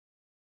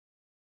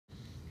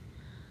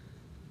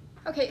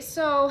Okay,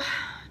 so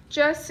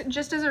just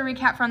as a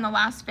recap from the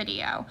last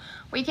video,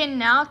 we can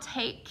now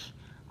take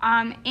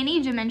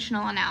any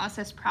dimensional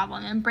analysis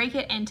problem and break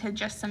it into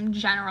just some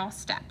general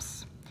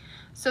steps.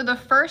 So the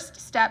first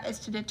step is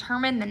to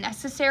determine the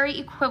necessary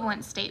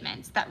equivalent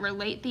statements that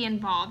relate the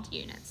involved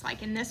units.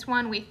 Like in this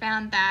one, we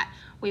found that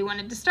we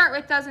wanted to start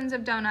with dozens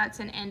of donuts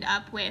and end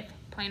up with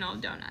plain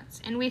old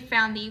donuts. And we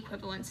found the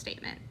equivalent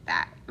statement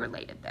that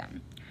related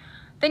them.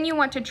 Then you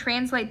want to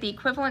translate the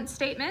equivalent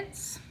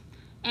statements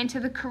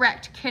into the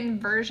correct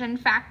conversion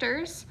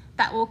factors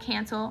that will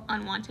cancel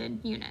unwanted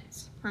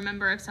units.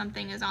 Remember, if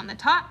something is on the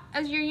top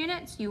as your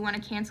units, you want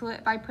to cancel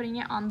it by putting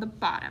it on the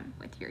bottom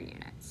with your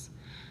units.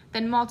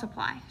 Then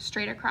multiply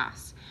straight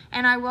across.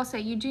 And I will say,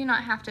 you do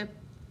not have to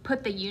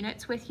put the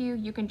units with you.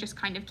 You can just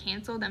kind of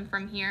cancel them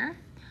from here.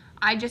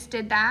 I just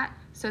did that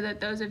so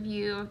that those of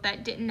you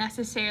that didn't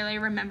necessarily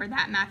remember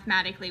that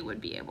mathematically would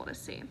be able to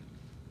see.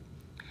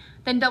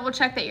 Then double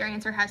check that your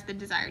answer has the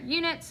desired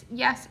units.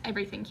 Yes,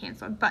 everything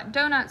canceled but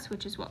donuts,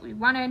 which is what we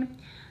wanted.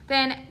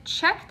 Then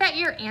check that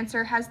your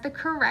answer has the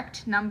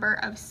correct number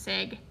of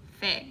sig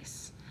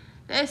figs.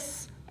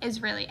 This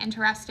is really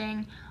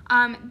interesting.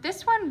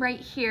 This one right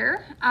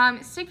here,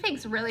 sig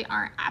figs really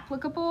aren't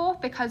applicable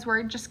because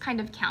we're just kind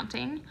of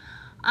counting.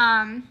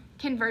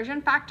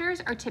 Conversion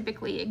factors are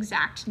typically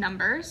exact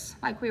numbers,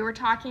 like we were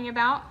talking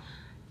about.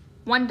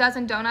 1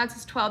 dozen donuts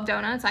is 12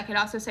 donuts. I could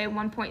also say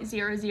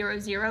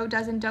 1.000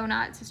 dozen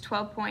donuts is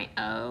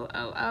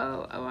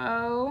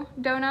 12.00000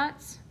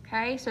 donuts.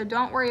 Okay, so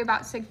don't worry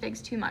about sig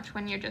figs too much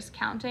when you're just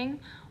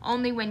counting,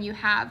 only when you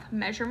have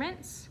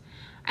measurements.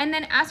 And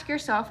then ask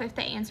yourself if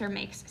the answer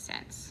makes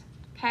sense.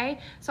 Okay,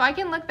 so I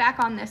can look back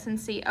on this and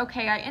see,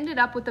 okay, I ended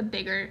up with a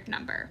bigger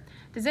number.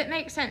 Does it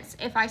make sense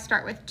if I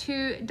start with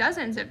 2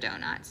 dozens of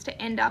donuts to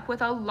end up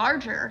with a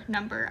larger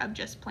number of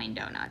just plain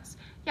donuts?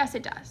 Yes,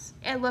 it does.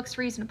 It looks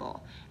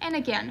reasonable. And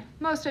again,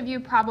 most of you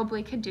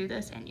probably could do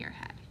this in your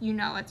head. You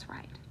know it's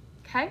right,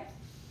 okay?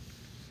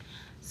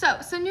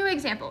 So, some new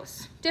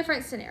examples,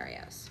 different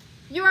scenarios.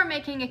 You are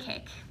making a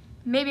cake.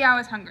 Maybe I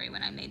was hungry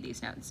when I made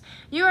these notes.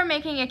 You are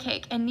making a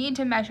cake and need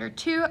to measure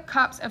 2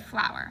 cups of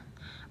flour,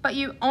 but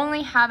you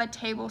only have a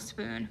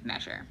tablespoon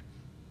measure.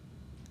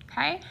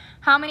 Okay?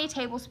 How many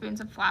tablespoons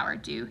of flour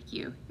do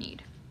you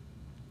need?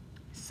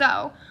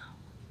 So,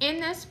 in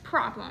this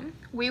problem,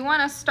 we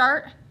want to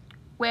start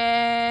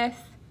with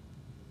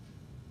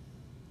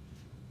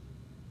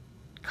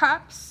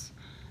cups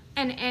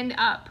and end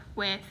up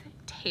with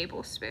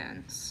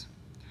tablespoons.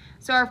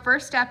 So our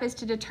first step is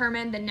to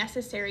determine the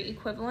necessary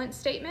equivalent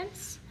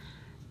statements.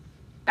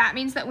 That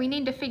means that we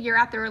need to figure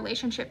out the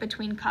relationship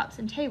between cups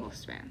and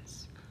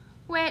tablespoons,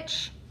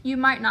 which you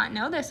might not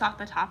know this off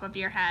the top of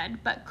your head,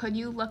 but could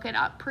you look it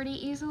up pretty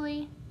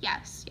easily?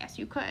 Yes,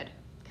 you could,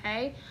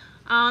 okay?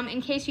 In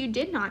case you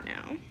did not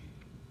know,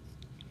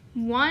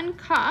 1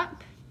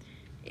 cup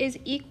is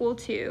equal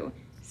to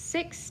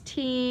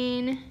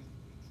 16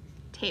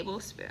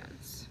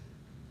 tablespoons,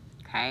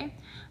 okay?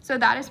 So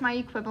that is my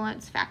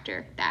equivalence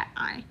factor that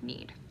I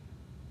need.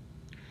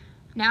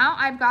 Now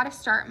I've got to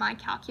start my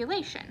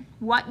calculation.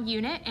 What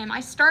unit am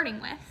I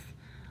starting with?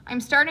 I'm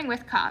starting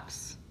with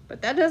cups,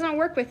 but that doesn't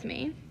work with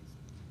me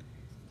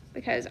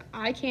because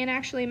I can't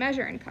actually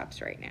measure in cups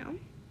right now.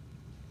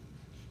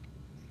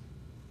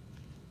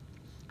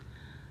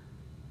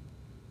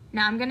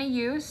 Now I'm going to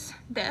use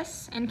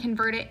this and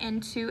convert it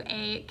into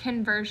a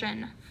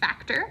conversion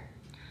factor.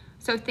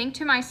 So think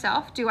to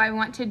myself, do I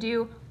want to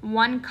do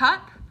 1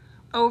 cup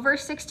over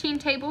 16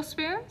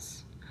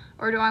 tablespoons?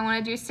 Or do I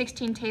want to do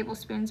 16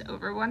 tablespoons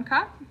over 1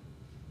 cup?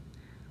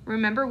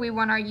 Remember, we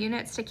want our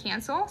units to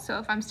cancel. So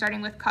if I'm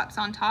starting with cups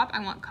on top,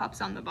 I want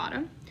cups on the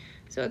bottom.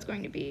 So it's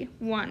going to be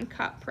 1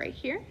 cup right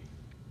here.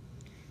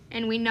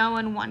 And we know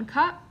in 1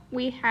 cup,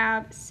 we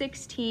have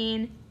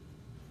 16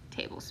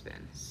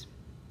 tablespoons.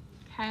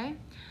 Okay,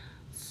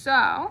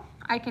 so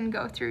I can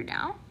go through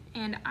now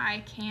and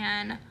I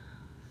can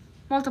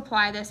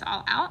multiply this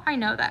all out. I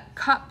know that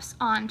cups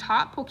on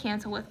top will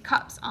cancel with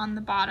cups on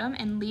the bottom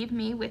and leave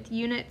me with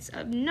units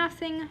of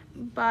nothing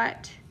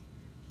but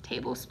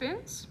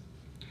tablespoons.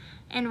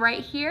 And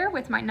right here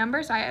with my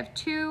numbers, I have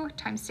 2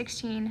 times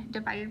 16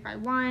 divided by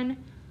 1,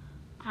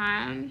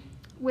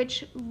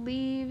 which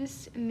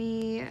leaves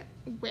me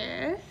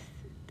with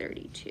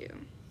 32.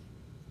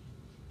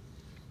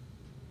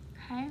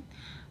 Okay.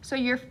 So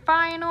your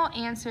final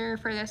answer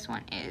for this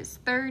one is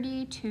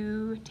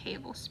 32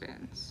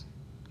 tablespoons,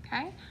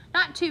 okay?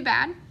 Not too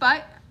bad,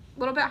 but a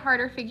little bit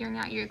harder figuring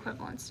out your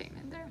equivalent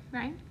statement there,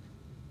 right?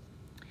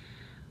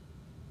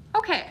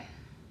 Okay,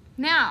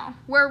 now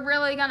we're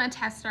really gonna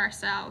test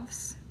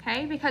ourselves,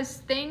 okay? Because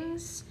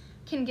things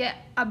can get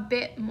a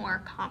bit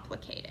more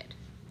complicated.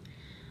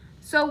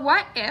 So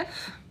what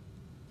if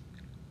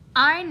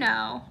I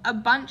know a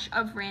bunch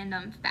of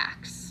random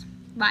facts,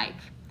 like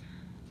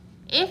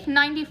if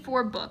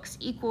 94 books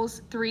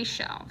equals 3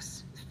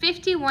 shelves,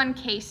 51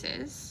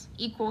 cases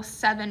equals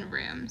 7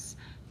 rooms,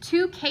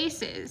 2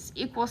 cases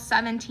equals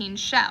 17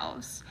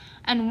 shelves,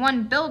 and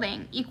 1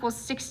 building equals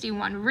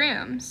 61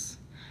 rooms,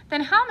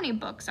 then how many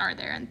books are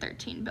there in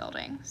 13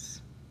 buildings?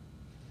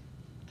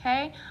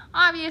 Okay,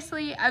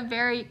 obviously a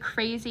very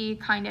crazy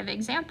kind of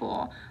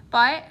example,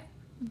 but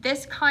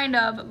this kind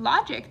of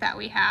logic that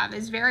we have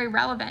is very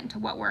relevant to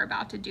what we're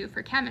about to do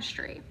for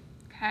chemistry.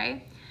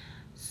 Okay,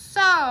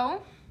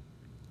 so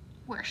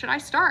where should I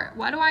start?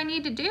 What do I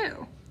need to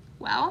do?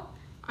 Well,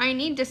 I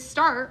need to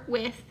start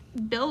with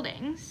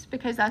buildings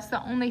because that's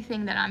the only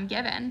thing that I'm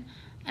given,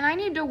 and I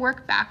need to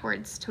work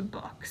backwards to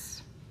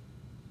books.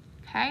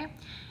 Okay,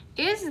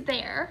 is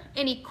there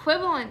an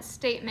equivalent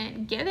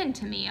statement given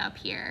to me up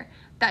here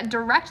that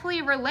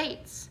directly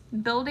relates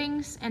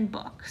buildings and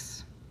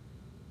books?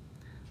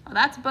 Well,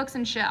 that's books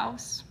and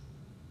shelves.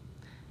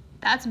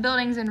 That's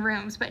buildings and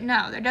rooms, but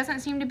no, there doesn't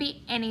seem to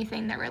be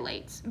anything that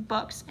relates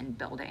books and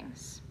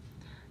buildings.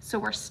 So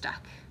we're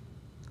stuck,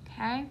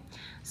 okay?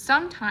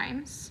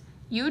 Sometimes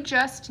you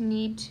just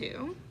need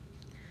to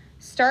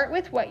start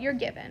with what you're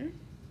given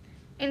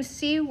and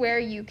see where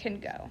you can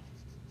go.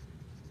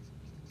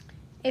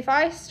 If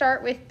I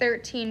start with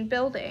 13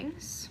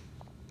 buildings,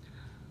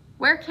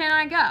 where can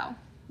I go?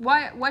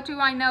 What do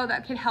I know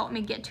that could help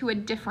me get to a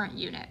different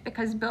unit?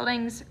 Because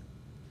buildings,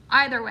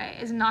 either way,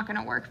 is not going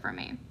to work for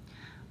me.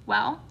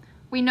 Well,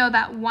 we know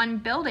that one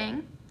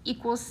building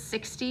equals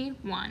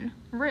 61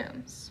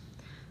 rooms.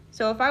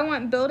 So if I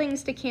want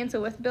buildings to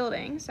cancel with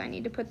buildings, I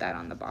need to put that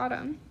on the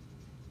bottom.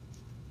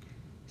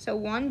 So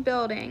one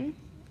building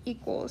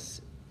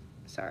equals,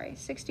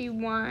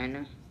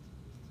 61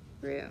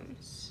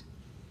 rooms.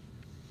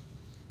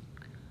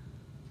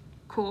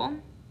 Cool.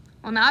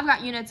 Well, now I've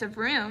got units of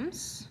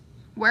rooms.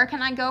 Where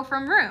can I go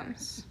from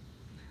rooms?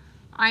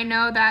 I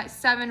know that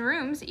 7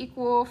 rooms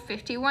equal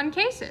 51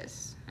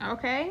 cases.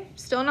 Okay,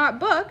 still not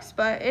books,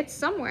 but it's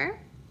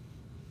somewhere.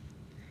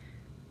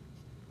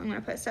 I'm going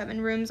to put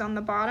 7 rooms on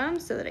the bottom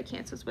so that it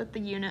cancels with the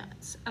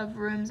units of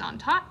rooms on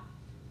top.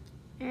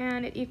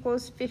 And it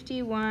equals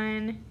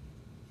 51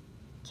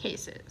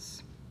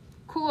 cases.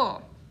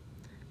 Cool.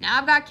 Now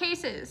I've got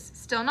cases,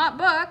 still not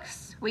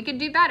books. We could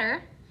do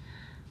better.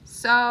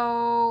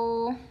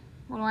 So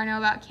what do I know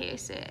about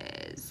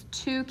cases?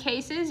 2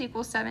 cases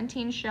equals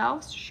 17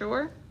 shelves,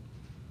 sure.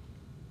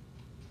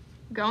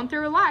 Going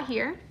through a lot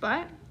here,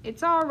 but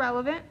it's all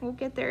relevant. We'll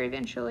get there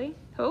eventually,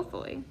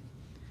 hopefully.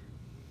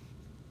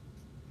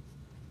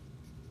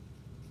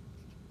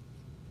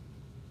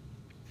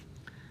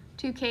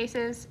 Two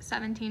cases,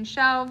 17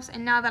 shelves,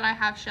 and now that I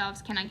have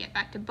shelves, can I get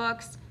back to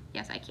books?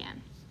 Yes, I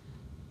can.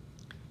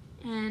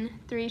 And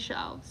 3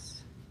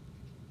 shelves.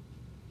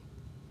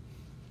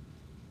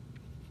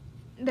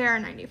 There are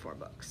 94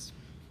 books.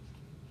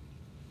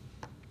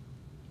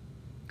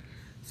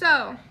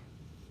 So,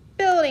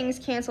 buildings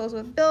cancels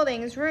with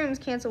buildings, rooms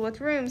cancel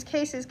with rooms,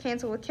 cases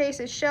cancel with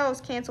cases,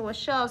 shelves cancel with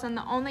shelves, and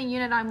the only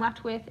unit I'm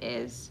left with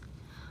is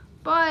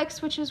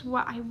books, which is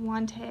what I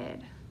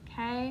wanted,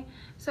 okay?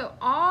 So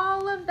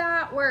all of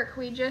that work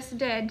we just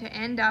did to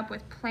end up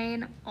with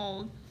plain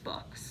old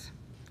books,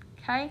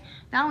 okay?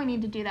 Now we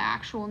need to do the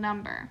actual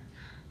number.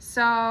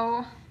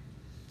 So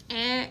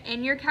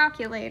in your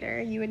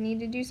calculator, you would need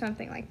to do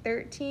something like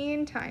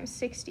 13 times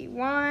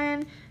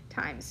 61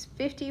 times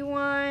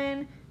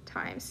 51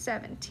 times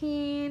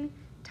 17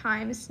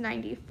 times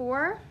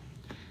 94.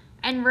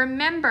 And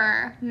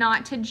remember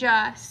not to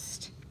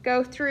just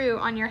go through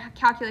on your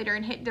calculator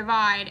and hit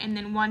divide and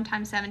then 1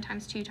 times 7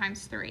 times 2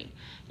 times 3.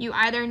 You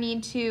either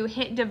need to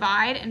hit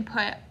divide and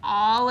put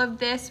all of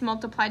this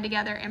multiplied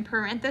together in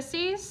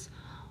parentheses,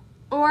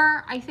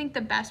 or I think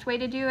the best way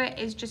to do it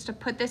is just to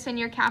put this in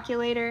your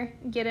calculator,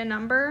 get a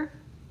number,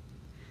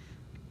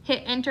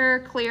 hit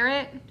enter, clear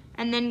it,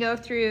 and then go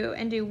through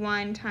and do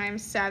 1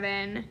 times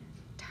 7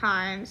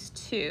 times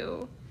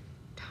 2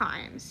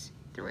 times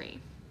 3,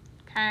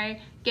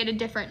 okay? Get a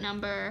different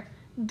number,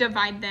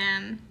 divide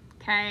them,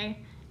 okay?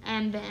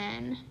 And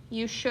then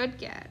you should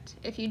get,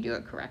 if you do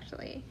it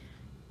correctly,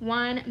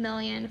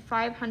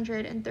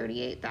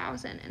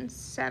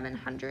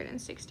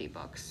 1,538,760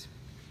 books.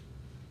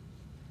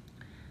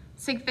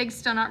 Sig Fig's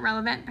still not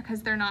relevant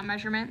because they're not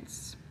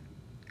measurements,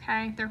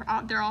 okay?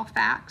 They're all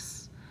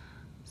facts.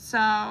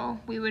 So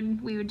we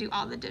would do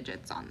all the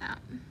digits on that.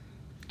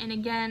 And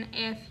again,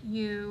 if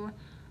you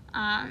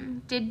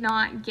did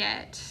not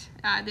get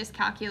this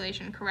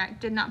calculation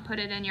correct, did not put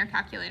it in your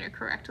calculator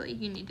correctly,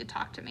 you need to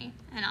talk to me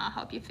and I'll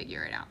help you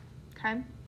figure it out, okay?